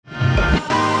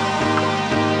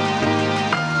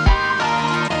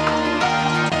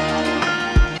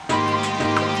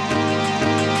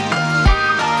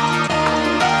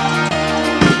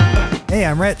Hey,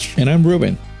 I'm Rich. And I'm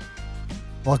Ruben.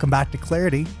 Welcome back to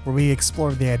Clarity, where we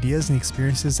explore the ideas and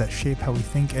experiences that shape how we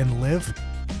think and live,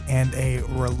 and a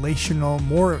relational,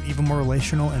 even more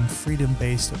relational and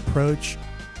freedom-based approach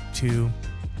to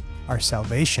our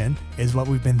salvation is what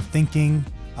we've been thinking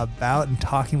about and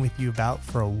talking with you about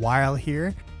for a while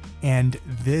here. And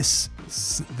this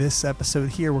episode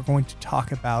here, we're going to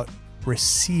talk about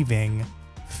receiving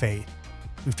faith.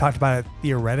 We've talked about it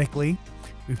theoretically.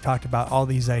 We've talked about all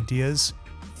these ideas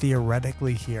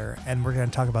theoretically here, and we're going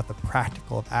to talk about the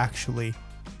practical of actually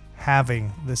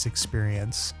having this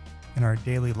experience in our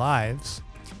daily lives.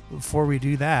 Before we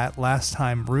do that, last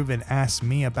time Ruben asked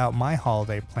me about my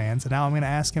holiday plans, and now I'm going to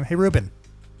ask him, hey Ruben,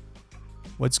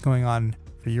 what's going on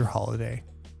for your holiday?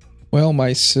 Well,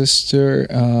 my sister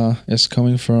is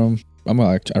coming from,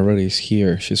 already is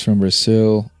here. She's from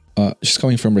Brazil. She's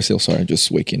coming from Brazil. Sorry, I'm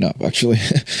just waking up, actually.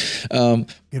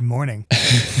 Good morning.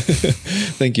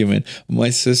 Thank you, man. My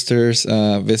sister's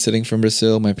visiting from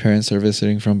Brazil. My parents are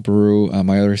visiting from Peru.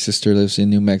 My other sister lives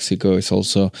in New Mexico. Is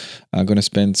also going to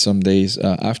spend some days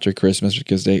after Christmas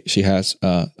because she has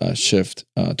a shift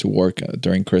to work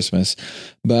during Christmas.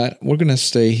 But we're going to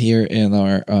stay here in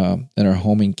our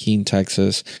home in Keene,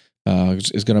 Texas.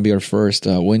 It's going to be our first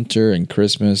winter and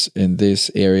Christmas in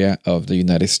this area of the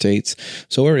United States.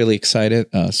 So we're really excited.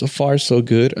 So far, so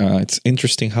good. It's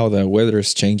interesting how the weather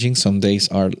is changing. Some days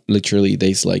are literally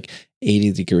days like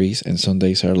 80 degrees and some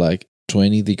days are like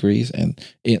 20 degrees. And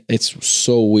it's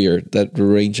so weird, that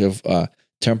range of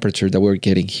temperature that we're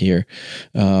getting here.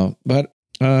 But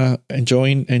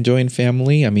enjoying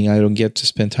family. I mean, I don't get to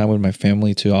spend time with my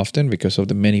family too often because of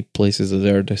the many places that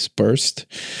they're dispersed.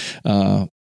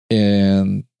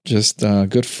 And just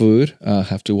good food.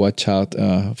 Have to watch out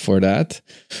for that.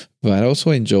 But I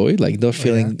also enjoy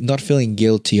not feeling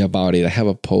guilty about it. I have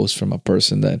a post from a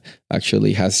person that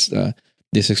actually has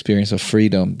this experience of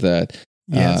freedom that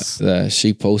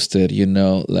she posted.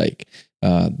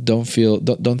 Don't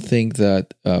think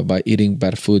that by eating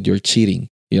bad food you're cheating.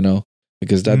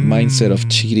 Because that mindset of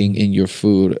cheating in your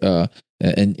food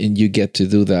and you get to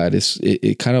do that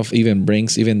it kind of even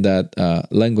brings even that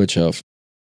language of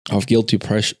guilty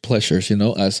pleasures,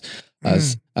 as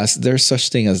there's such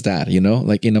thing as that,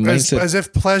 like in a mindset as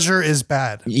if pleasure is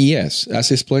bad. Yes,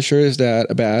 as if pleasure is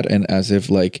that bad, and as if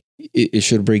like it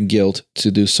should bring guilt to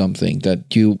do something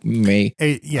that you may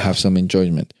have some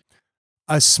enjoyment.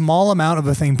 A small amount of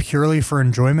a thing purely for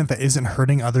enjoyment that isn't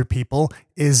hurting other people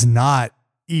is not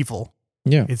evil.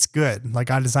 Yeah, it's good. Like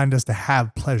God designed us to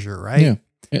have pleasure, right? Yeah.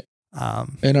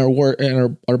 And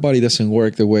our body doesn't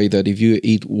work the way that if you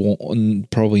eat one,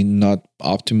 probably not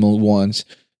optimal ones,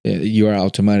 you are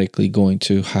automatically going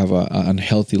to have an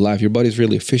unhealthy life. Your body is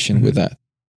really efficient with that.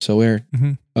 So we're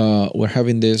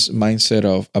having this mindset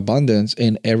of abundance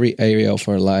in every area of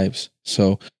our lives.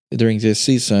 So during this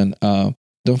season,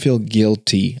 don't feel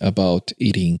guilty about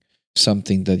eating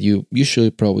something that you usually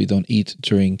probably don't eat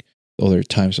during other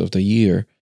times of the year.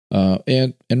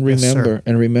 And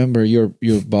remember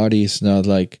your body is not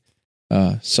like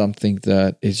something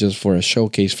that is just for a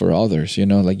showcase for others,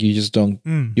 like you just don't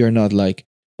you're not like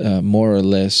more or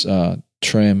less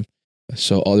trim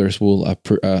so others will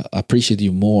appreciate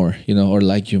you more, or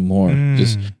like you more.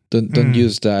 Just don't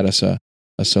use that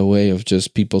as a way of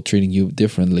just people treating you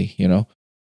differently.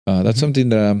 That's something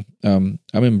that I'm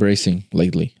embracing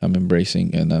lately.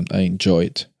 And I enjoy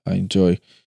it. I enjoy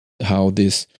how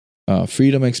this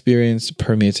freedom experience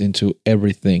permeates into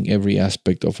everything, every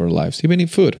aspect of our lives, even in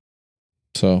food.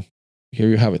 So here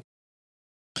you have it.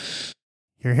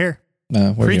 You're here.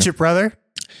 Preach it, brother.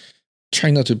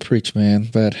 Try not to preach, man,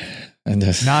 but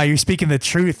you're speaking the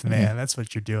truth, man. Yeah. That's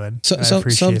what you're doing. So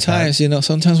sometimes,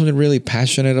 sometimes when you're really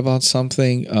passionate about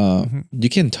something, you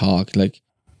can talk. Like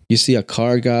you see a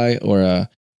car guy or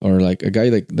like a guy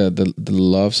that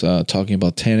loves talking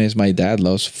about tennis. My dad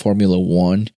loves Formula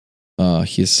One.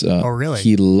 Really?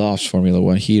 He loves Formula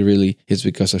One. It's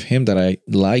because of him that I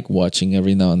like watching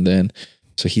every now and then.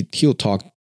 So he'll talk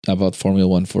about Formula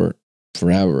One for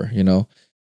forever,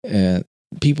 and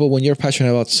people, when you're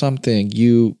passionate about something,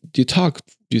 you talk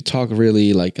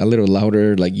really like a little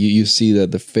louder. Like you see that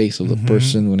the face of the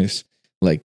person when it's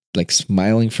like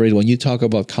smiling for it. When you talk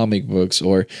about comic books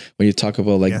or when you talk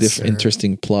about like different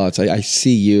interesting plots, I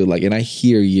see you and I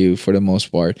hear you for the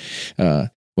most part.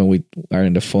 When we are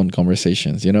in the phone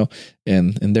conversations,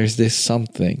 and there's this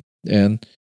something, and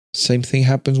same thing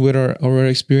happens with our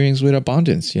experience with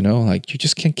abundance, like you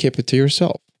just can't keep it to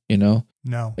yourself, No.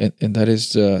 And that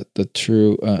is the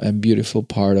true and beautiful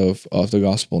part of the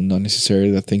gospel, not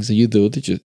necessarily the things that you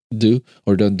do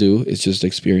or don't do. It's just the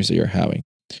experience that you're having.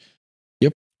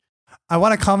 Yep. I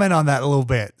want to comment on that a little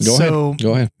bit. Go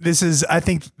ahead. I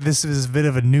think this is a bit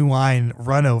of a new wine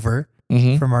run over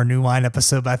from our new wine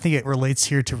episode, but I think it relates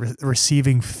here to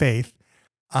receiving faith.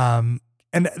 And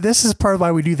this is part of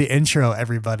why we do the intro,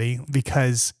 everybody,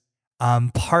 because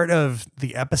part of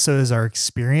the episode is our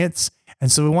experience. And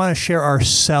so we want to share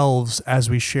ourselves as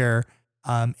we share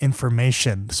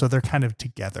information. So they're kind of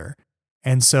together.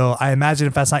 And so I imagine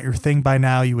if that's not your thing by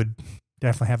now, you would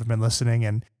definitely haven't been listening,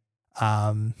 and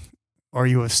or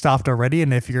you have stopped already.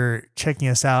 And if you're checking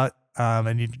us out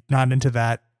and you're not into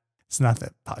that, it's not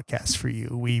the podcast for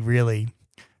you. We really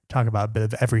talk about a bit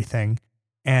of everything.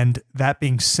 And that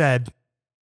being said,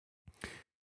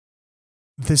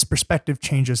 this perspective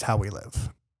changes how we live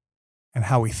and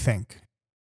how we think.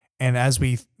 And as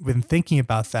we've been thinking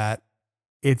about that,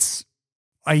 I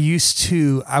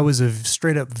was a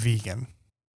straight up vegan,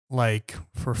 like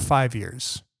for 5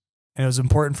 years. And it was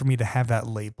important for me to have that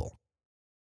label,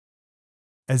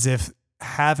 as if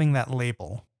having that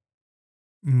label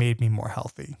made me more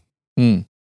healthy.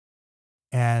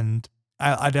 And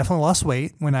I definitely lost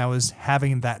weight when I was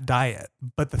having that diet.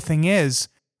 But the thing is,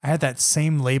 I had that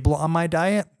same label on my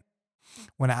diet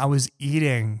when I was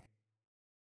eating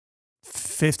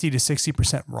 50 to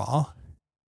 60% raw.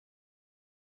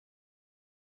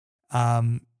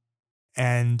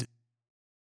 And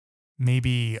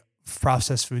maybe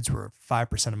processed foods were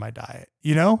 5% of my diet,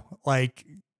 like,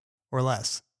 or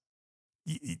less,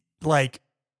 like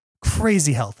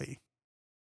crazy healthy.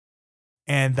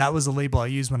 And that was the label I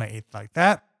used when I ate like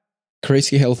that.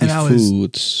 Crazy healthy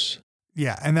foods.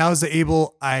 And that was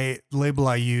the label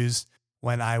I used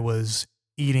when I was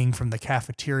eating from the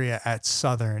cafeteria at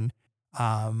Southern,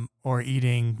 or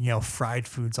eating, fried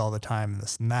foods all the time,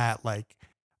 this and that, like,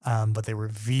 but they were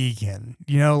vegan,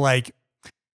 like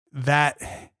that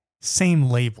same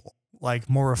label, like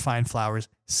more refined flours,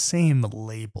 same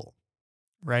label,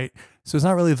 right? So it's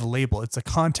not really the label, it's the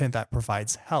content that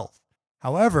provides health.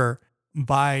 However,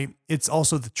 it's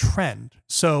also the trend.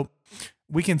 So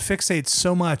we can fixate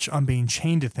so much on being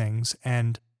chained to things.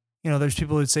 And, there's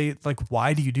people who would say, like,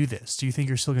 why do you do this? Do you think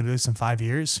you're still going to do this in 5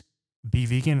 years? Be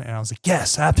vegan? And I was like,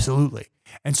 yes, absolutely.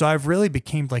 And so I've really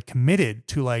became like committed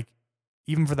to, like,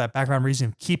 even for that background reason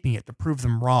of keeping it, to prove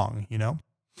them wrong,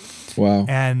 Wow.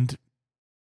 And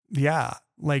yeah,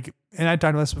 like, and I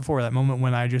talked about this before, that moment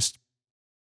when I just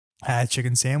had a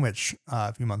chicken sandwich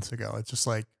a few months ago. It's just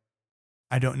like,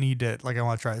 I don't need to, like, I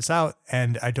want to try this out,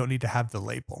 and I don't need to have the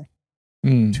label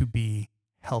to be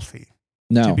healthy.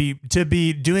 No. To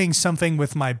be doing something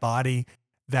with my body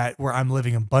where I'm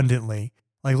living abundantly.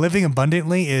 Like, living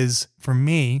abundantly is, for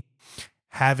me,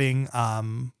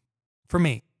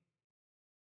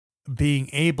 being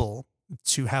able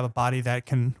to have a body that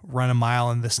can run a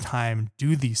mile in this time,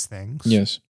 do these things.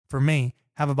 Yes. For me,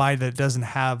 have a body that doesn't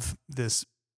have this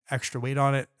extra weight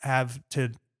on it,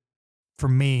 for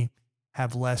me,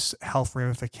 have less health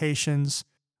ramifications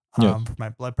for my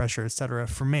blood pressure, etc.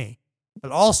 for me.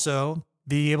 But also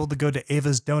be able to go to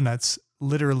Ava's Donuts,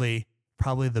 literally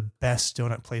probably the best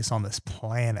donut place on this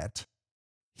planet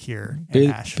here in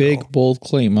Asheville. Big, bold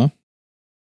claim, huh?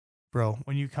 Bro,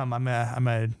 when you come, I'm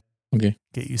gonna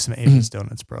get you some Ava's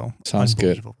Donuts, bro. Sounds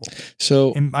good.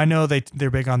 So, and I know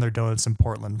they're big on their donuts in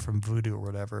Portland from Voodoo or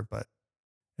whatever, but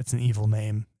it's an evil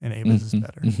name, and Ava's is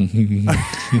better.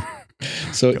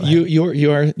 So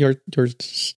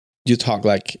you talk,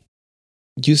 like,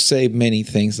 you say many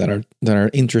things that are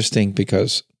interesting,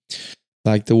 because,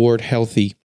 like, the word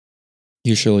healthy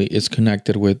usually is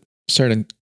connected with certain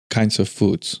kinds of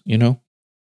foods,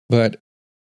 but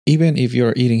even if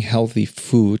you're eating healthy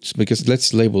foods, because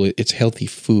let's label it's healthy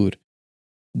food,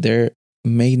 there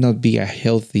may not be a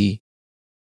healthy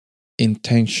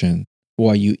intention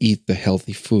why you eat the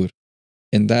healthy food.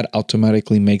 And that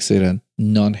automatically makes it a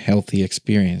non-healthy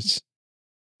experience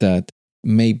that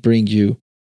may bring you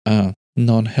a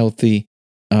non-healthy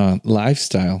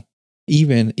lifestyle,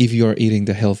 even if you are eating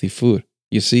the healthy food.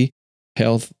 You see,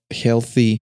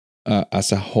 healthy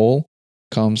as a whole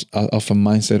comes out of a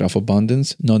mindset of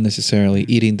abundance, not necessarily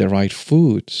eating the right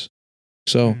foods.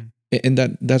 So, and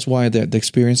that's why the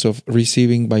experience of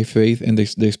receiving by faith and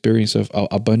the experience of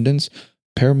abundance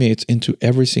permeates into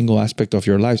every single aspect of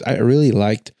your lives. I really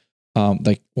liked,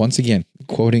 like, once again,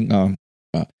 quoting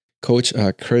Coach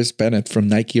Chris Bennett from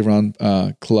Nike Run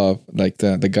Club, like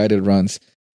the guy that runs.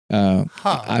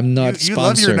 I'm not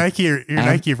sponsored. You love your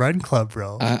Nike Run Club,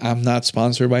 bro. I'm not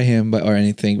sponsored by him or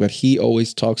anything, but he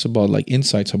always talks about, like,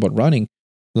 insights about running.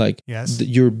 Like,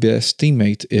 your best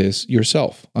teammate is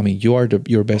yourself. I mean, you are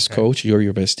your best coach. You're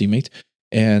your best teammate,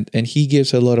 and he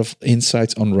gives a lot of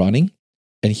insights on running.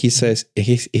 And he says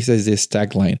this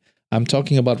tagline: "I'm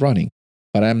talking about running.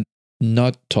 but I'm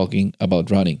not talking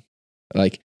about running.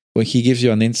 Like when he gives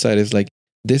you an insight, it's like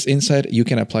this insight you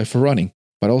can apply for running,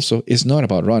 but also it's not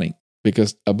about running,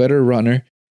 because a better runner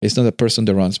is not the person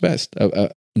that runs best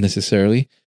necessarily.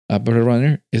 A better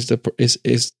runner is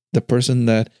the person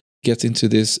that gets into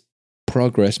this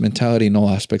progress mentality in all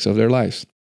aspects of their lives.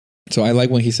 So I like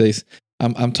when he says,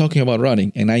 I'm talking about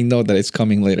running, and I know that it's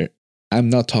coming later. I'm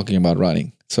not talking about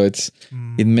running. So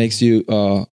it makes you,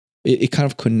 it kind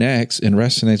of connects and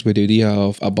resonates with the idea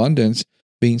of abundance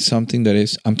being something that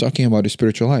is, I'm talking about the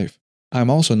spiritual life. I'm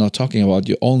also not talking about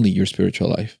only your spiritual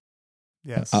life.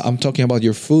 Yes. I'm talking about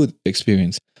your food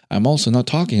experience. I'm also not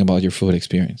talking about your food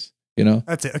experience. You know?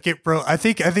 That's it. Okay, bro. I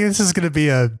think this is going to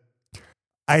be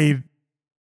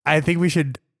I think we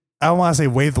should, I don't want to say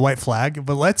wave the white flag,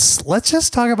 but let's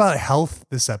just talk about health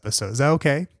this episode. Is that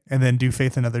okay? And then do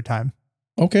faith another time.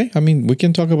 Okay. I mean, we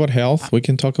can talk about health. We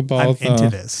can talk about, I'm into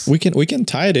this. We can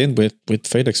tie it in with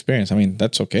faith experience. I mean,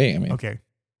 that's okay. I mean, okay.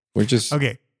 We're just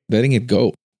letting it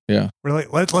go. Yeah. We're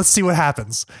like, let's see what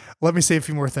happens. Let me say a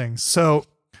few more things. So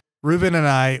Ruben and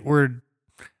I, we're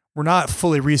not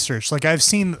fully researched. Like I've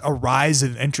seen a rise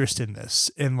in interest in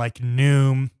this in like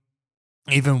Noom,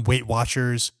 even Weight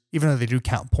Watchers, even though they do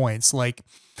count points, like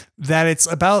that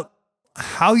it's about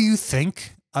how you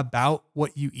think about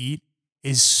what you eat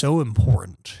is so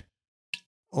important.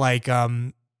 Like,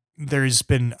 there's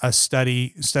been a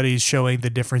studies showing the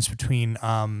difference between,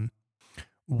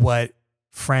 what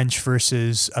French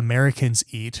versus Americans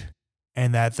eat,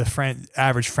 and that the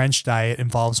average French diet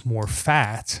involves more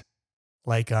fat.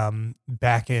 Like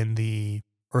back in the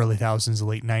early thousands,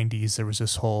 late 90s, there was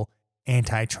this whole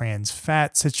anti-trans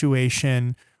fat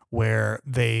situation where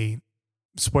they,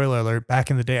 spoiler alert, back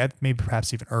in the day, maybe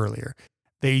perhaps even earlier,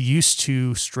 they used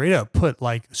to straight up put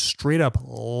like straight up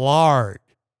lard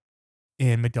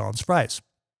in McDonald's fries.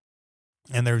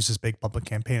 And there was this big public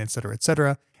campaign, et cetera, et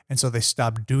cetera. And so they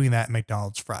stopped doing that in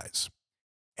McDonald's fries.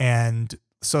 And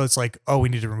so it's like, oh, we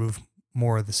need to remove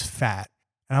more of this fat.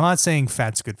 And I'm not saying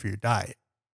fat's good for your diet,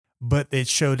 but it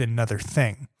showed another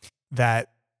thing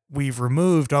that we've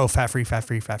removed,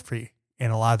 fat-free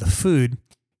in a lot of the food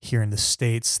here in the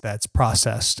States that's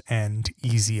processed and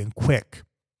easy and quick.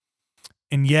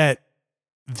 And yet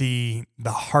the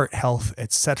heart health,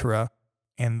 et cetera,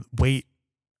 and weight,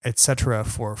 et cetera,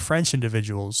 for French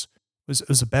individuals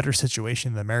was a better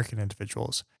situation than American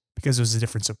individuals, because it was a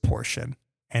difference of portion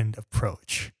and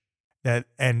approach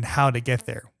and how to get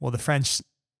there. Well, the French,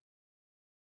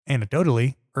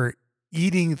 anecdotally, are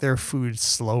eating their food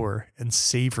slower and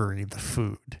savoring the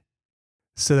food.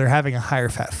 So they're having a higher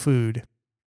fat food,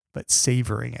 but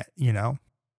savoring it, and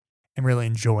really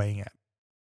enjoying it.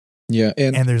 Yeah.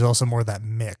 And there's also more of that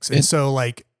mix. And so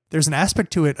like, there's an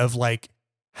aspect to it of like,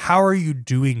 how are you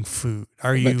doing food?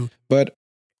 Are you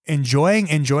enjoying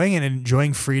and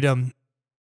enjoying freedom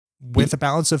with a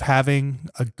balance of having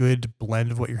a good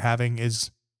blend of what you're having?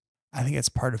 I think it's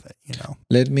part of it,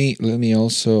 Let me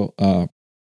also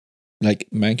like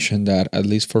mention that at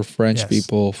least for French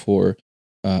people, for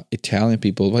Italian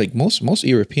people, like most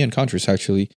European countries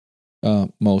actually,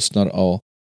 most, not all,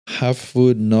 have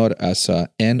food not as an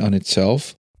end on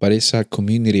itself, but it's a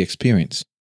community experience.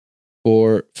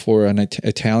 For an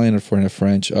Italian or for a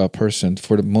French person,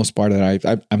 for the most part,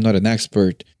 that I'm not an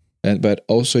expert, but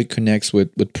also it connects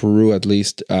with Peru. At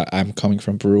least I'm coming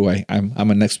from Peru.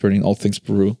 I'm an expert in all things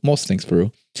Peru, most things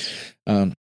Peru.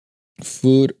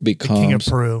 Food becomes the king of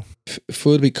Peru.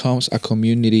 Food becomes a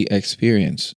community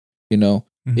experience.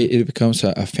 Mm-hmm. It becomes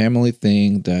a family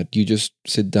thing that you just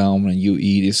sit down and you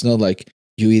eat. It's not like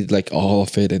you eat like all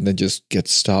of it and then just get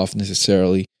stuffed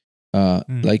necessarily.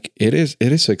 Like it is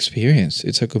an experience.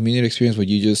 It's a community experience where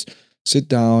you just sit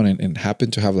down and happen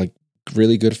to have like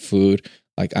really good food.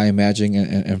 Like I imagine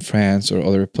in France or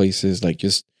other places, like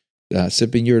just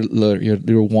sipping your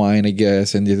little wine, I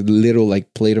guess, and your little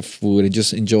like plate of food and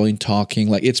just enjoying talking.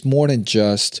 Like it's more than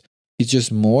just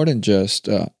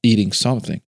eating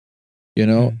something,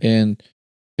 and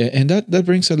that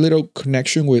brings a little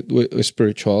connection with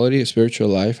spirituality, spiritual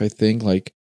life. I think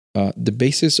like the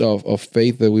basis of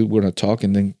faith that we want to talk,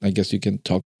 and then I guess you can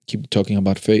keep talking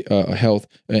about faith, health,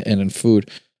 and then food.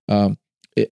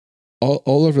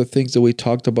 All of the things that we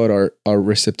talked about are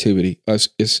receptivity,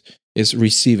 is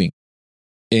receiving,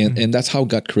 and that's how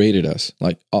God created us.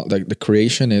 Like the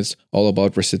creation is all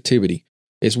about receptivity.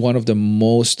 It's one of the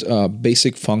most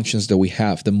basic functions that we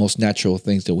have, the most natural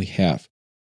things that we have.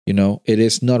 It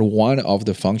is not one of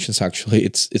the functions actually.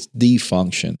 It's the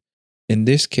function. In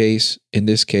this case,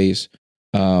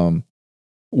 when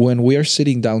we are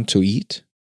sitting down to eat,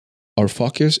 our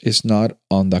focus is not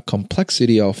on the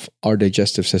complexity of our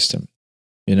digestive system.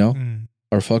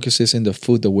 Our focus is in the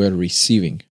food that we're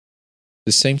receiving.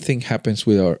 The same thing happens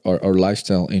with our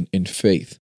lifestyle in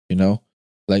faith, you know?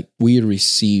 Like we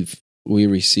receive.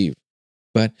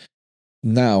 But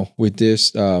now with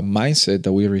this mindset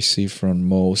that we receive from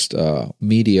most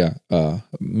media, I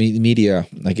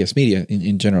guess media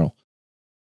in general,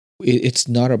 it's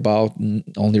not about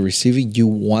only receiving. You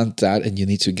want that and you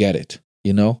need to get it,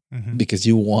 you know, because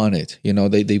you want it. You know,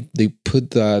 they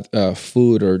put that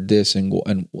food or this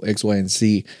and X, Y, and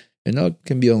Z. And no, it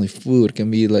can be only food. It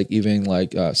can be like even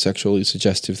like sexually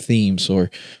suggestive themes, or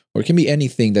it can be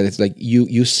anything that it's like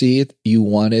you see it, you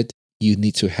want it, you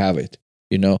need to have it.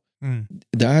 You know,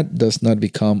 that does not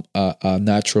become a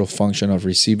natural function of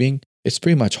receiving. It's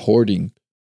pretty much hoarding.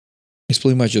 It's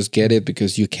pretty much just get it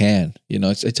because you can. You know,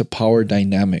 it's a power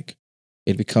dynamic.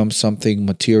 It becomes something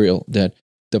material that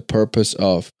the purpose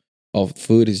of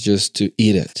food is just to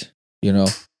eat it. You know,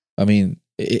 I mean.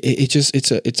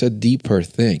 It's a deeper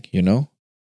thing, you know?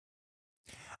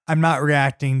 I'm not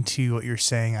reacting to what you're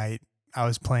saying. I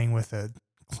was playing with a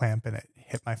clamp and it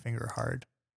hit my finger hard.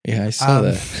 Yeah, I saw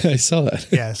that. I saw that.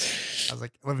 Yes. I was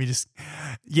like, let me just,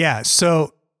 yeah.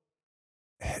 So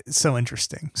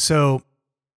interesting. So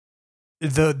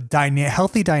the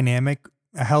healthy dynamic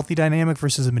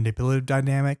versus a manipulative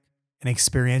dynamic, an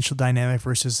experiential dynamic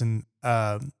versus an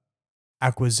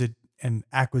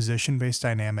acquisition based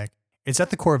dynamic. It's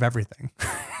at the core of everything.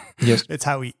 Yes. It's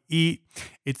how we eat.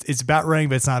 It's about running,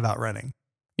 but it's not about running.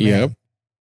 Yep.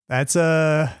 That's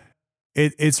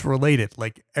it's related.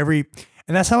 Like and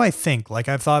that's how I think. Like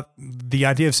I've thought the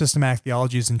idea of systematic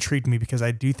theology has intrigued me because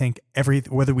I do think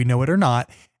whether we know it or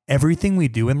not, everything we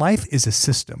do in life is a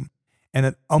system. And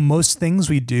that most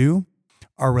things we do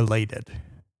are related,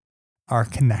 are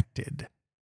connected.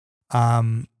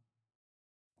 From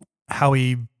how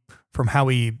we,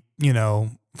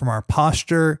 from our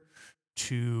posture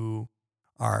to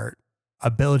our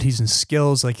abilities and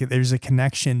skills, like there's a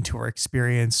connection to our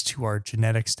experience, to our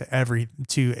genetics,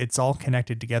 it's all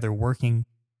connected together, working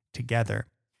together.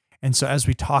 And so as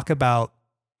we talk about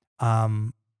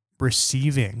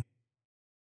receiving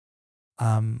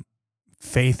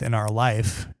faith in our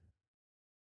life,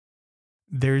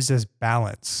 there's this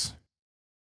balance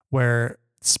where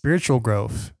spiritual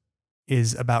growth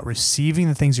is about receiving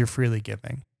the things you're freely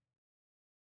giving,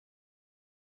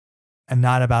 and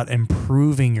not about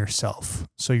improving yourself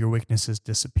so your weaknesses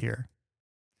disappear.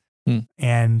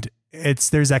 And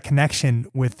there's that connection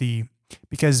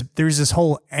because there's this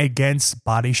whole against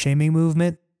body shaming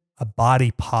movement, a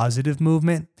body positive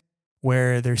movement,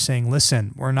 where they're saying,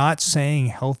 listen, we're not saying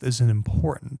health isn't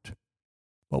important.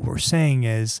 What we're saying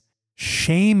is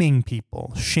shaming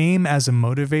people, shame as a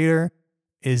motivator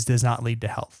does not lead to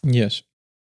health. Yes.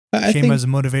 Shame as a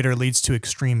motivator leads to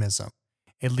extremism.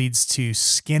 It leads to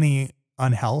skinny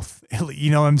unhealth.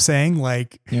 You know what I'm saying?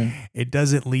 Like It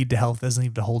doesn't lead to health, doesn't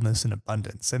lead to wholeness and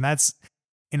abundance. And that's,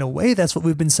 in a way, that's what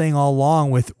we've been saying all along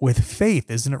with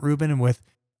faith, isn't it, Ruben? And with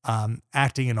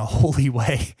acting in a holy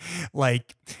way.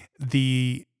 Like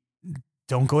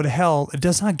don't go to hell. It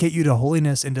does not get you to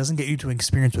holiness and doesn't get you to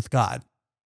experience with God.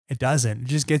 It doesn't. It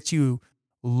just gets you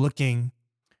looking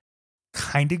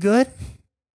kind of good.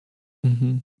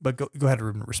 Mm-hmm. But go ahead,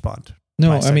 Ruben, respond.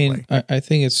 No, I mean, I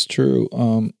think it's true.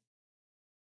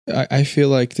 I feel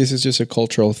like this is just a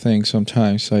cultural thing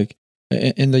sometimes. Like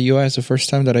in the US, the first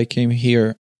time that I came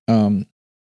here, my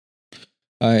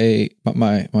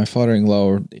father-in-law,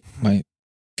 or my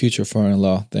future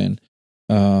father-in-law then,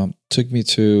 took me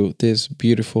to this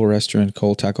beautiful restaurant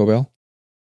called Taco Bell.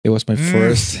 It was my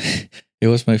first. It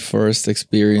was my first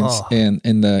experience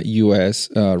in the US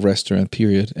restaurant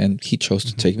period, and he chose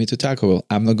to take me to Taco Bell.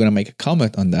 I'm not gonna make a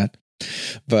comment on that,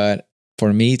 but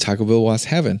for me, Taco Bell was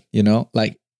heaven. You know,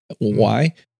 like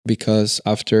why? Because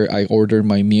after I ordered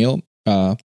my meal,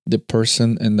 the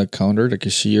person in the counter, the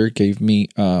cashier, gave me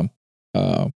a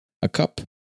cup,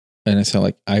 and I said,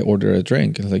 like, I ordered a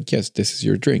drink. And I was like, yes, this is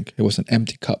your drink. It was an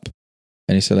empty cup,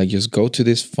 and he said, like, just go to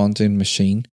this fountain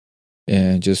machine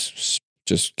and just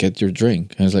get your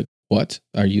drink. And I was like, what?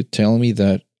 Are you telling me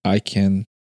that I can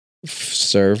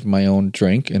serve my own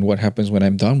drink? And what happens when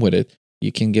I'm done with it?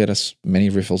 You can get as many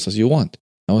refills as you want.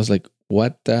 I was like,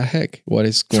 what the heck? What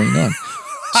is going on?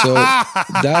 So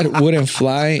that wouldn't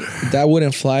fly. That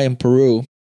wouldn't fly in Peru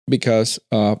because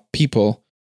people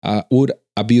would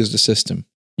abuse the system.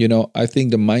 You know, I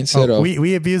think the mindset of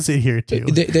we abuse it here too.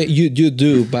 You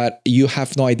do, but you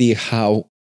have no idea how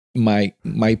my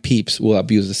peeps will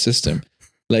abuse the system.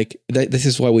 Like this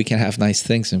is why we can have nice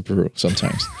things in Peru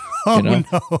sometimes. You know,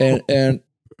 no.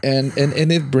 And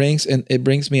it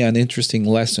brings me an interesting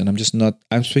lesson.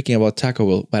 I'm speaking about Taco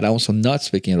Bell, but I'm also not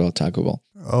speaking about Taco Bell.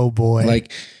 Oh boy.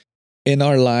 Like in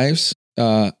our lives,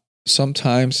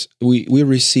 sometimes we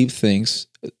receive things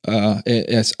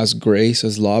as grace,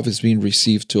 as love is being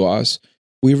received to us.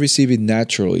 We receive it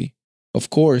naturally. Of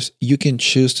course, you can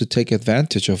choose to take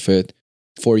advantage of it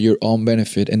for your own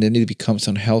benefit, and then it becomes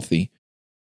unhealthy.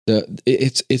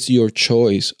 It's your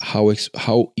choice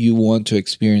how you want to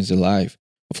experience the life.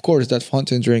 Of course, that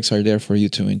fountain drinks are there for you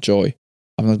to enjoy.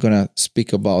 I'm not gonna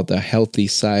speak about the healthy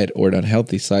side or the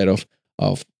unhealthy side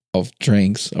of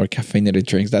drinks or caffeinated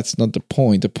drinks. That's not the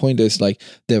point. The point is like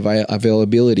the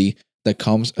availability that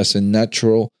comes as a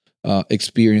natural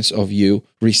experience of you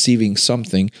receiving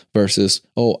something versus,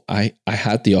 oh, I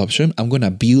had the option. I'm gonna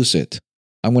abuse it.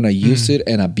 I'm gonna use it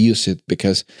and abuse it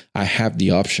because I have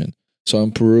the option. So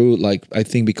in Peru, like I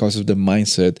think because of the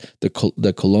mindset,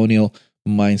 the colonial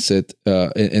mindset,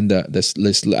 and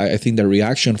I think the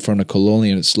reaction from the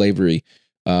colonial slavery,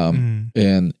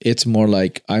 and it's more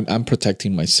like I'm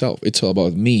protecting myself. It's all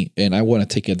about me, and I want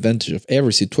to take advantage of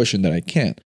every situation that I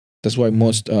can. That's why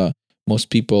most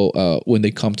people, when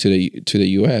they come to the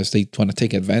US, they want to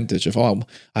take advantage of, oh,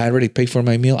 I already paid for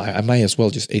my meal. I might as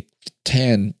well just eat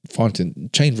 10 fountain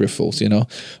chain refills,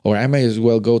 or I might as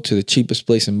well go to the cheapest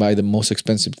place and buy the most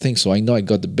expensive thing. So I know I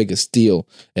got the biggest deal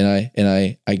and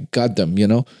I got them,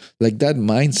 like that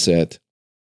mindset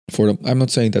for them. I'm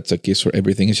not saying that's a case for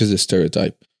everything. It's just a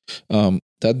stereotype. That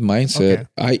mindset,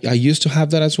 okay. I used to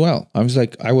have that as well.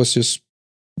 I was just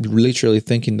literally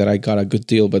thinking that I got a good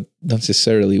deal, but not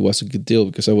necessarily was a good deal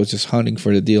because I was just hunting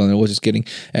for the deal and I was just getting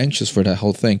anxious for that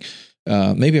whole thing.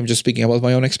 Maybe I'm just speaking about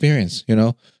my own experience,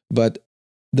 but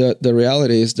the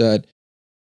reality is that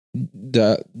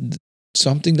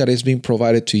something that is being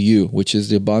provided to you, which is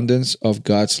the abundance of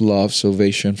God's love,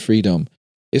 salvation, freedom,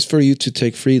 is for you to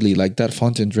take freely, like that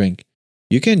fountain drink.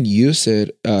 You can use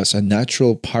it as a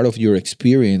natural part of your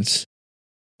experience,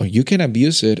 or you can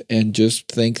abuse it and just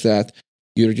think that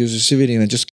you're just receiving it and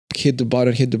just hit the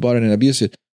button and abuse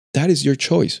it. That is your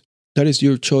choice. That is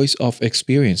your choice of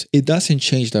experience. It doesn't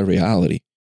change the reality.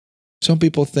 Some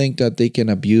people think that they can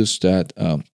abuse that,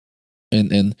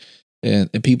 and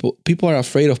people are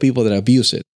afraid of people that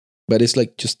abuse it. But it's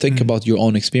like, just think about your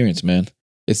own experience, man.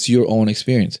 It's your own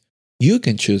experience. You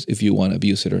can choose if you want to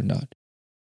abuse it or not.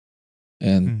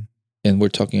 And we're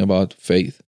talking about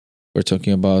faith. We're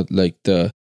talking about like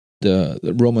the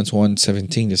Romans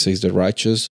 1:17 that says the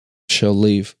righteous shall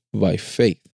live by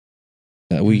faith.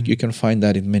 You can find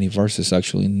that in many verses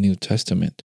actually in the New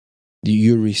Testament.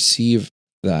 You receive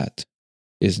that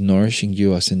is nourishing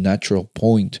you as a natural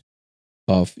point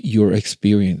of your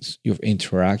experience, your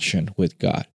interaction with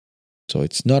God. So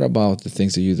it's not about the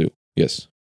things that you do. Yes.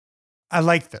 I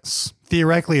like this.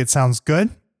 Theoretically, it sounds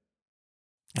good.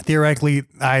 Theoretically,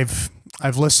 I've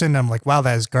listened. I'm like, wow,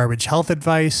 that is garbage health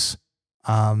advice.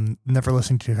 Never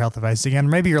listening to health advice again.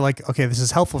 Maybe you're like, okay, this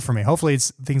is helpful for me. Hopefully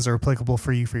it's things are applicable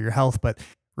for you for your health. But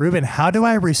Ruben, how do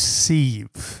I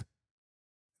receive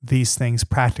these things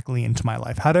practically into my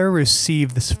life? How do I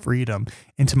receive this freedom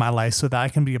into my life so that I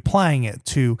can be applying it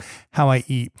to how I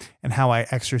eat and how I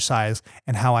exercise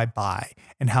and how I buy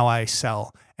and how I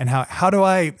sell? And how do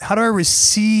I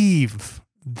receive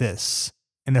this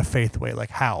in a faith way?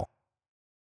 Like how?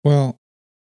 Well,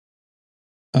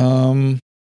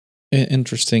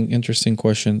 interesting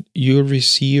question. You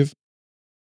receive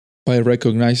by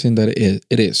recognizing that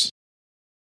it is.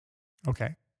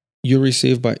 Okay. You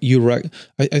receive by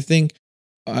I think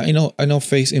I know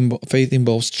faith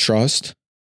involves trust.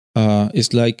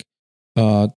 It's like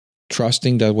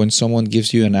trusting that when someone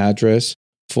gives you an address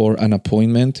for an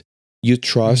appointment, you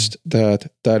trust that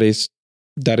it's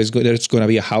going to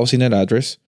be a house in that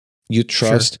address. You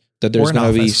trust that there's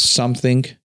going to be something.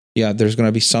 Yeah, there's going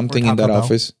to be something in that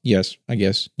office. Yes, I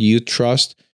guess. You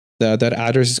trust that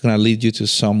address is going to lead you to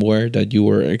somewhere that you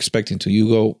were expecting to.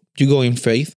 You go in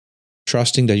faith,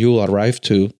 trusting that you will arrive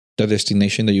to the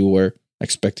destination that you were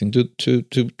expecting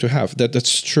to have.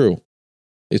 That's true.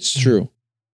 It's true.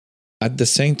 At the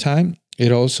same time,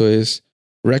 it also is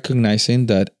recognizing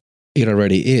that it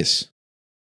already is.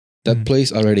 That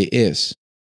place already is.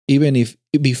 Even if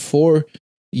before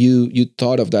you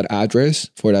thought of that address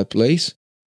for that place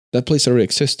already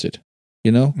existed.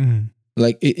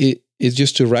 Like it's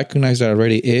just to recognize that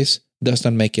already is does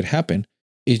not make it happen.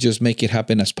 It just make it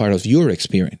happen as part of your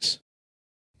experience.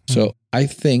 So I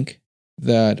think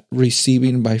that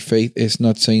receiving by faith is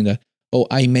not saying that, oh,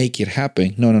 I make it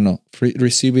happen. No.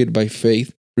 Receive it by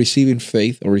faith. Receiving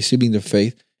faith or receiving the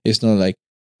faith is not like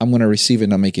I'm going to receive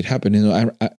it and make it happen.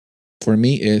 For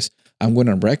me is I'm going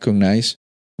to recognize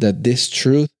that this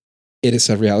truth, it is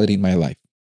a reality in my life.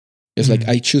 It's like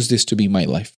I choose this to be my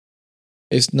life.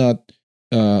 It's not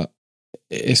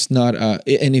it's not,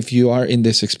 and if you are in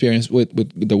this experience with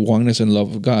the oneness and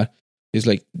love of God, it's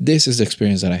like, this is the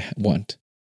experience that I want.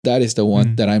 That is the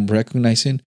one that I'm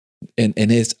recognizing, and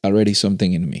it's already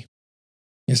something in me.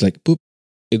 It's like, boop,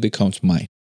 it becomes mine.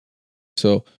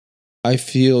 So I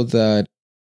feel that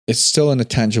it's still in a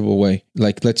tangible way.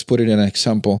 Like, let's put it in an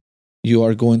example. You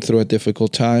are going through a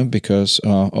difficult time because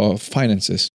of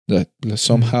finances. That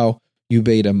somehow you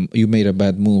made a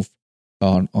bad move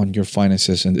on your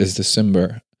finances, and it's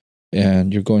December,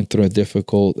 and you're going through a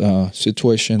difficult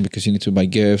situation because you need to buy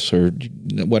gifts or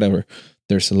whatever.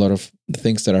 There's a lot of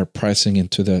things that are pressing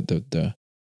into the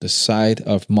side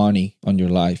of money on your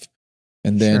life,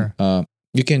 and then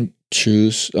you can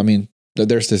choose. I mean,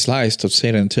 there's this lies to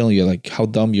Satan telling you like how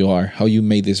dumb you are, how you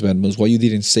made these bad moves, why you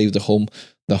didn't save the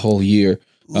whole year.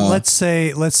 Let's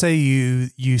say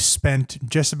you spent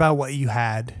just about what you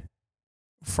had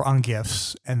on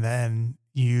gifts, and then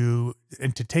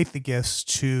to take the gifts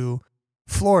to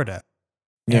Florida,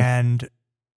 and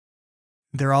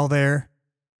they're all there,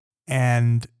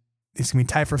 and it's gonna be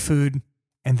tight for food,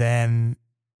 and then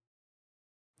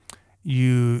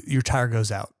your tire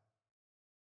goes out.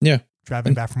 Yeah.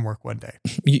 Driving back from work one day,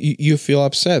 you feel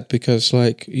upset because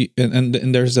like, and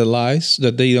there's the lies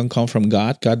that they don't come from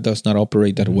God. God does not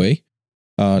operate that way.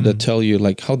 That tell you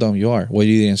like how dumb you are. Why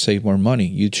you didn't save more money?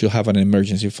 You should have an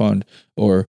emergency fund,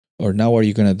 or now what are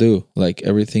you gonna do? Like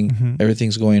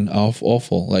everything's going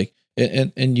awful. Like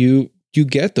and you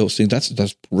get those things.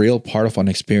 That's real part of an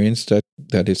experience that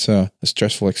it's a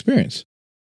stressful experience.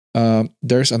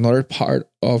 There's another part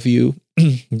of you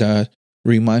that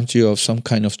reminds you of some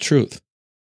kind of truth.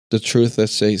 The truth that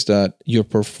says that your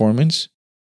performance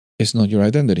is not your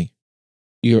identity.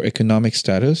 Your economic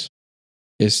status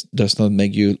does not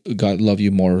make you God love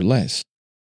you more or less.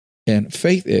 And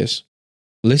faith is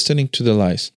listening to the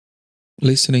lies,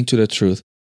 listening to the truth,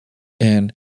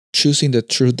 and choosing the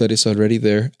truth that is already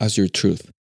there as your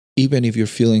truth, even if your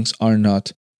feelings are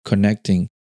not connecting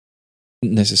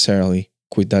necessarily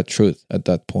with that truth at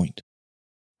that point.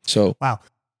 So wow.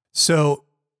 So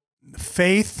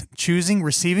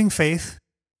receiving faith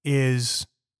is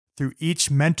through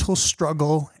each mental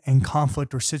struggle and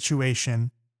conflict or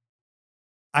situation,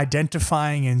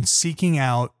 identifying and seeking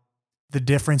out the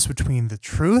difference between the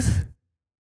truth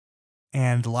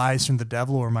and lies from the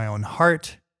devil or my own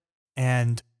heart,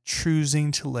 and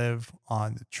choosing to live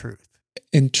on the truth.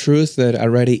 And truth that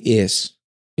already is,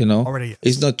 already is.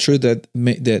 It's not truth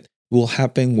that will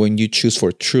happen when you choose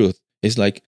for truth. It's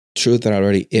like truth that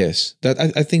already is. That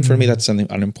I think for me that's an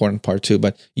important part too.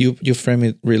 But you frame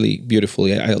it really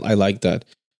beautifully. I like that.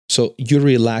 So you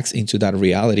relax into that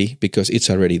reality because it's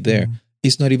already there.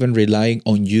 It's not even relying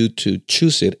on you to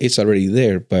choose it. It's already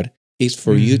there, but it's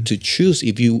for you to choose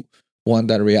if you want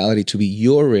that reality to be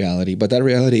your reality. But that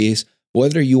reality is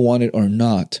whether you want it or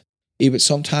not. Even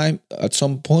at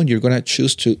some point, you're gonna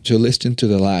choose to listen to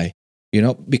the lie.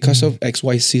 Because of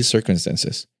XYZ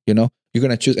circumstances. You're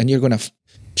gonna choose, and you're gonna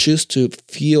choose to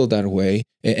feel that way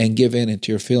and give in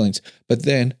into your feelings. But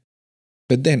then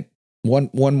one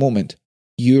moment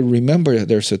you remember that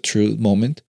there's a true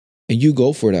moment and you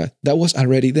go for that. That was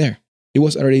already there. It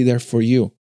was already there for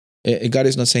you. God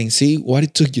is not saying, see why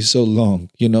it took you so long,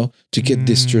 to get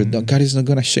this truth. No, God is not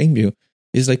going to shame you.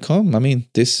 He's like, come, I mean,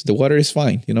 the water is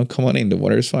fine. Come on in. The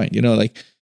water is fine. Like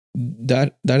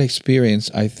that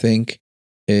experience, I think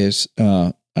is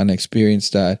an experience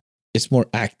that it's more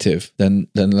active than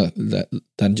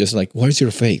just like, where's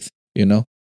your faith?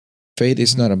 Faith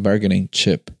is not a bargaining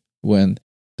chip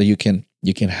that you can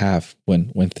have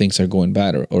when things are going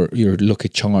bad, or your lucky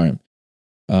charm.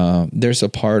 There's a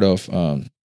part of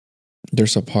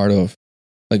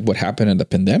like what happened in the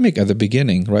pandemic at the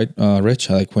beginning, right, Rich?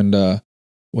 Like when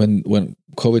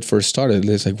COVID first started,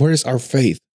 it's like, where is our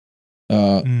faith?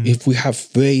 If we have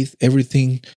faith,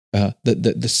 everything,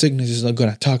 the sickness is not going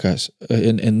to attack us,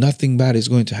 and nothing bad is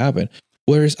going to happen.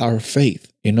 Where is our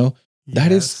faith?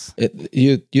 That is,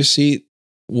 you see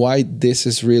why this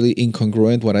is really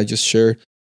incongruent, what I just shared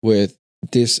with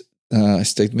these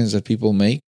statements that people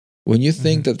make. When you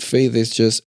think that faith is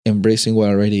just embracing what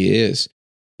already is,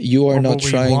 you are not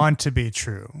trying. We want to be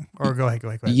true. Or go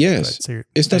ahead. Yes. So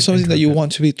it's not something that you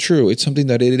want to be true. It's something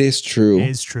that it is true. It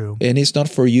is true. And it's not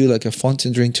for you like a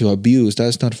fountain drink to abuse.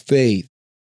 That's not faith.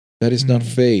 That is not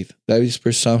faith. That is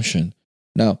presumption.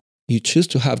 Now, you choose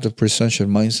to have the presumption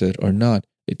mindset or not.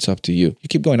 It's up to you. You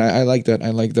keep going. I like that.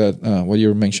 I like that, what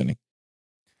you're mentioning.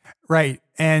 Right.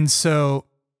 And so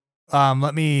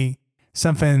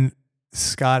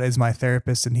Scott is my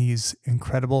therapist and he's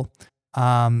incredible.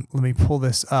 Let me pull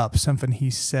this up. Something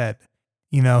he said.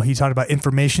 He talked about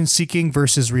information seeking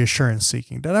versus reassurance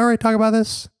seeking. Did I already talk about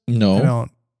this? No. I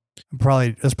don't.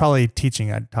 It's probably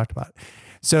teaching I talked about.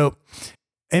 So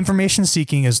information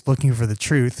seeking is looking for the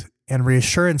truth, and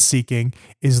reassurance seeking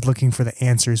is looking for the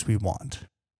answers we want.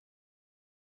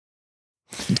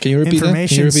 Can you repeat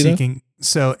information that? Seeking.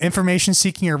 So information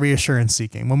seeking or reassurance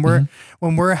seeking.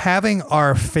 When we're having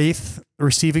our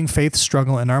receiving faith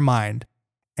struggle in our mind,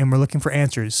 and we're looking for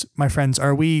answers, my friends,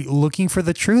 are we looking for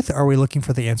the truth? Or are we looking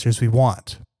for the answers we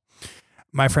want?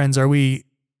 My friends, are we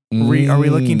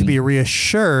looking to be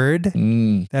reassured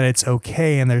that it's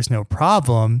okay and there's no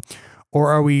problem?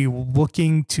 Or are we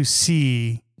looking to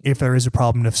see if there is a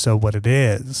problem, if so, what it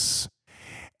is?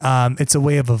 It's a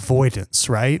way of avoidance,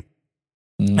 right?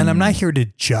 And I'm not here to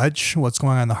judge what's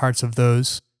going on in the hearts of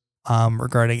those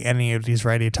regarding any of these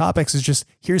variety of topics. It's just,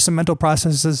 here's some mental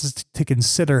processes to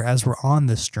consider as we're on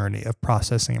this journey of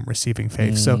processing and receiving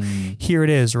faith. So here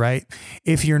it is, right?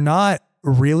 If you're not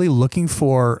really looking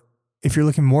if you're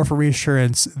looking more for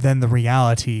reassurance than the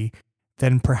reality,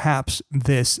 then perhaps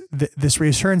this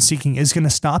reassurance seeking is going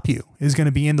to stop you, is going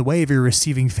to be in the way of your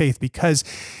receiving faith. Because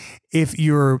if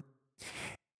you're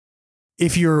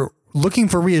looking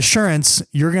for reassurance,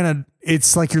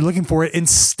 it's like you're looking for it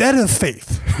instead of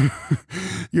faith.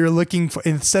 You're looking for,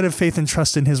 instead of faith and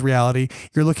trust in his reality,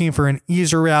 you're looking for an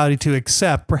easier reality to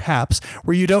accept, perhaps,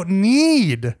 where you don't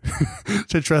need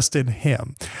to trust in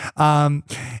him.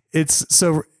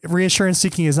 So reassurance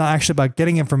seeking is not actually about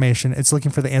getting information. It's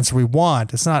looking for the answer we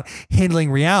want. It's not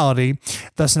handling reality.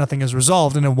 Thus nothing is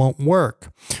resolved and it won't work.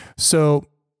 So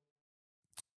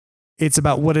it's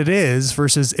about what it is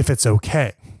versus if it's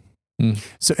okay.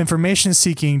 So information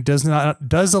seeking does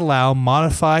allow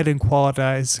modified and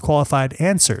qualified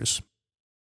answers.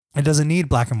 It doesn't need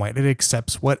black and white. It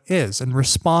accepts what is and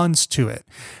responds to it.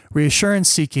 Reassurance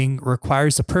seeking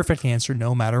requires the perfect answer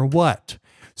no matter what.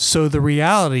 So the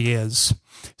reality is,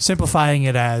 simplifying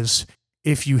it as,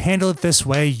 if you handle it this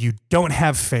way, you don't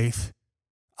have faith.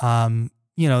 That's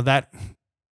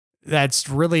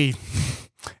really,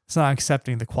 it's not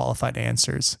accepting the qualified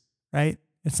answers, right?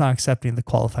 It's not accepting the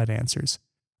qualified answers.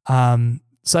 So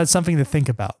that's something to think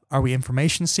about. Are we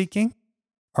information seeking?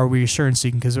 Are we assurance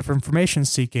seeking? Because if we're information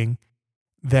seeking,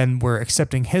 then we're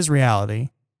accepting his reality,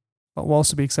 but we'll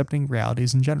also be accepting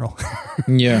realities in general.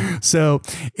 Yeah. So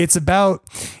it's about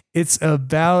thinking,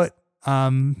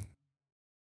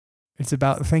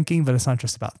 but it's not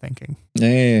just about thinking.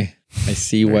 Hey, I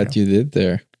see what you did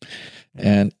there.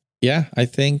 And yeah, I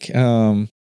think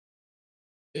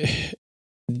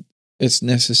it's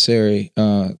necessary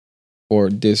for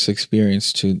this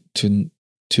experience to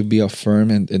be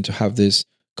affirmed and to have this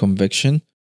conviction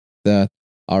that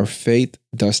our faith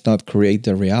does not create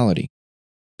the reality.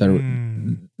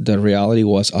 The reality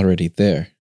was already there.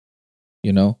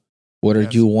 Whether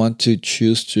you want to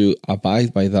choose to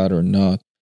abide by that or not.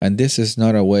 And this is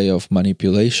not a way of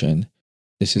manipulation.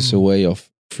 This is a way of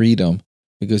freedom,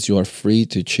 because you are free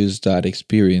to choose that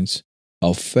experience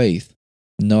of faith,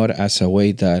 not as a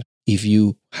way that if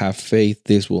you have faith,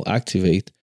 this will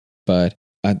activate, but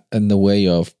in the way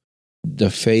of the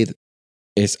faith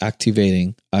is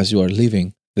activating as you are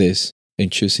living this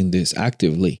and choosing this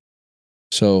actively.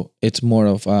 So it's more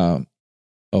of a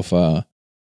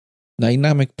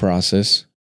dynamic process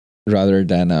rather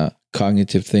than a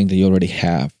cognitive thing that you already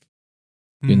have.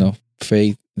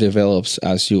 Faith develops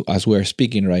as we're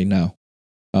speaking right now,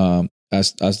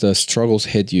 as the struggles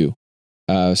hit you.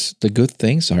 As the good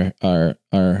things are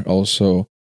also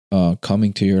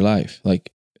coming to your life.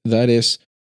 Like, that is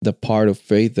the part of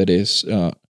faith that is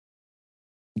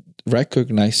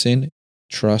recognizing,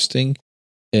 trusting,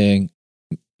 and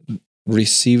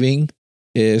receiving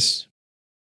is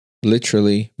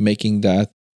literally making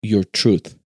that your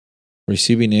truth.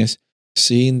 Receiving is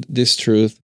seeing this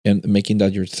truth and making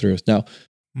that your truth. Now,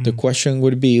 the question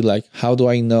would be like, how do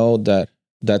I know that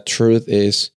truth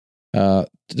is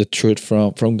the truth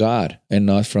from God and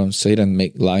not from Satan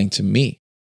lying to me,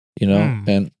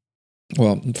 And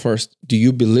well, first, do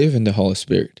you believe in the Holy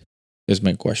Spirit? Is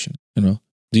my question.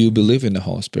 Do you believe in the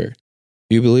Holy Spirit?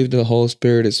 Do you believe the Holy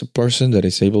Spirit is a person that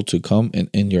is able to come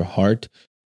in your heart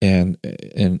and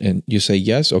you say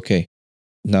yes? Okay.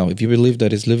 Now, if you believe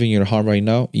that it's living in your heart right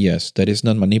now, yes, that is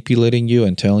not manipulating you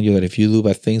and telling you that if you do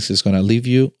bad things, it's going to leave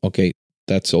you. Okay,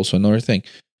 that's also another thing.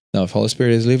 Now, if Holy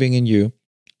Spirit is living in you,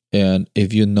 and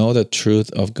if you know the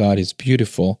truth of God is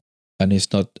beautiful and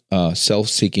it's not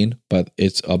self-seeking, but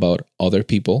it's about other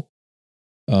people,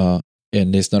 and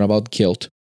it's not about guilt,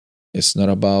 it's not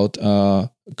about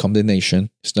condemnation,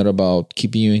 it's not about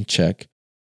keeping you in check.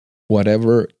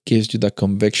 Whatever gives you that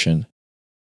conviction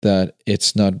that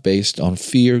it's not based on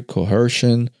fear,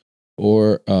 coercion,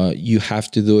 or you have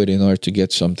to do it in order to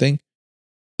get something,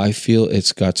 I feel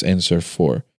it's God's answer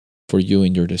for you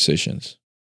in your decisions.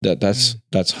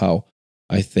 That's how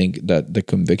I think that the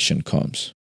conviction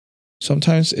comes.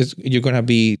 Sometimes you're gonna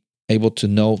be able to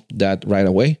know that right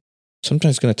away.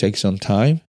 Sometimes it's gonna take some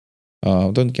time.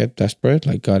 Don't get desperate.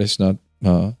 Like, God is not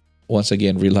once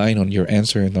again relying on your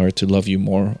answer in order to love you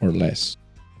more or less.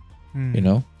 You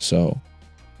know, so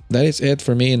that is it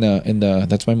for me.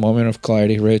 That's my moment of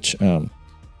clarity, Rich.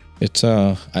 It's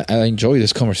I enjoy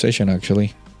this conversation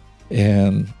actually,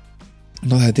 and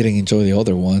not that I didn't enjoy the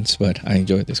other ones, but I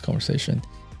enjoyed this conversation.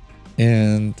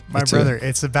 And my brother,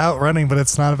 it's about running, but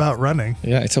it's not about running.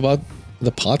 Yeah, it's about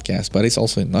the podcast, but it's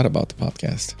also not about the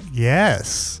podcast.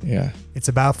 Yes. Yeah. It's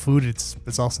about food.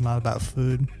 It's also not about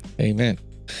food. Amen.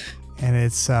 And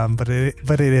it's but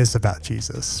it is about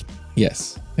Jesus.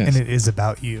 Yes. And it is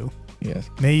about you. Yes.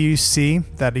 May you see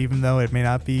that even though it may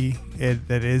not be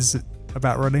that is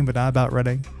about running, but not about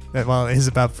running. That while it is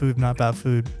about food, not about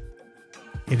food,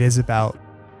 it is about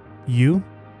you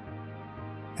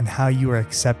and how you are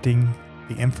accepting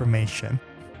the information,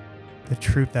 the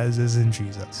truth that is in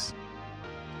Jesus,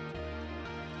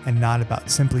 and not about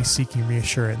simply seeking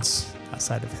reassurance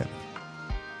outside of Him.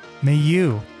 May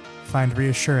you find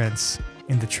reassurance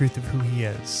in the truth of who He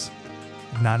is,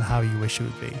 not how you wish it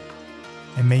would be.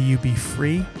 And may you be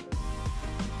free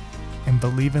and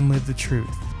believe and live the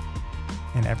truth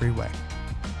in every way.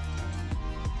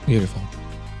 Beautiful.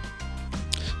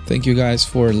 Thank you guys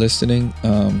for listening.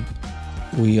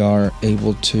 We are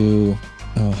able to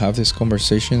have these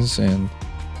conversations, and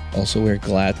also we're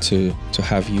glad to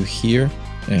have you here.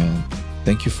 And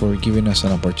thank you for giving us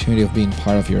an opportunity of being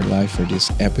part of your life for this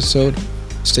episode.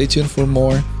 Stay tuned for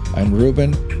more. I'm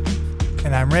Ruben.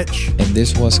 And I'm Rich. And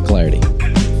this was Clarity.